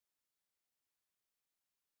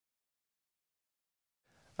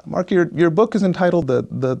Mark, your book is entitled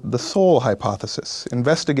The Soul Hypothesis,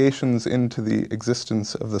 Investigations into the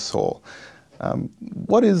Existence of the Soul.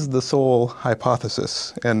 What is the soul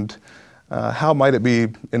hypothesis, and how might it be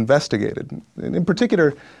investigated? And in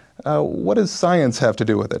particular, what does science have to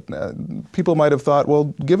do with it? People might have thought, well,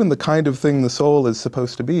 given the kind of thing the soul is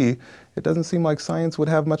supposed to be, it doesn't seem like science would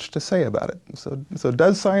have much to say about it. So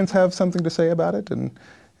does science have something to say about it, and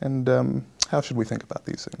how should we think about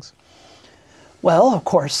these things? Well, of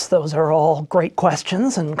course, those are all great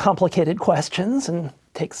questions and complicated questions, and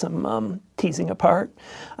take some teasing apart.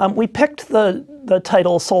 We picked the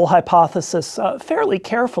title Soul Hypothesis fairly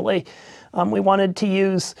carefully. We wanted to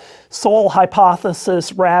use soul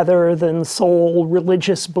hypothesis rather than soul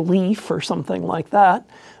religious belief or something like that,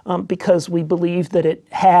 because we believed that it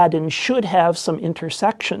had and should have some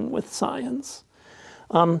intersection with science.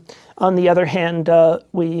 On the other hand,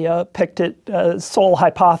 we picked it soul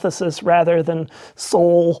hypothesis rather than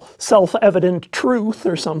soul self-evident truth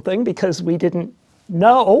or something, because we didn't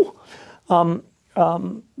know that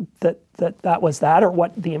was that, or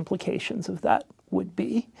what the implications of that would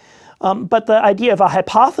be. But the idea of a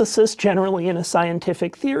hypothesis, generally in a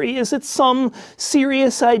scientific theory, is it's some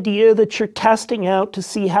serious idea that you're testing out to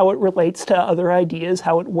see how it relates to other ideas,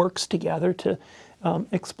 how it works together to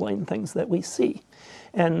explain things that we see.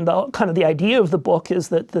 And kind of the idea of the book is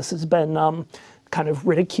that this has been kind of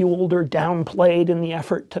ridiculed or downplayed in the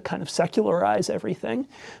effort to kind of secularize everything.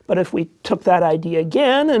 But if we took that idea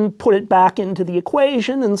again and put it back into the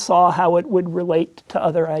equation and saw how it would relate to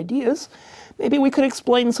other ideas, maybe we could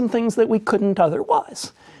explain some things that we couldn't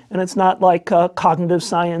otherwise. And it's not like cognitive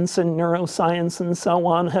science and neuroscience and so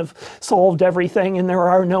on have solved everything and there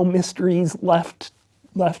are no mysteries left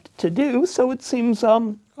to do, so it seems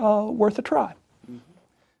worth a try.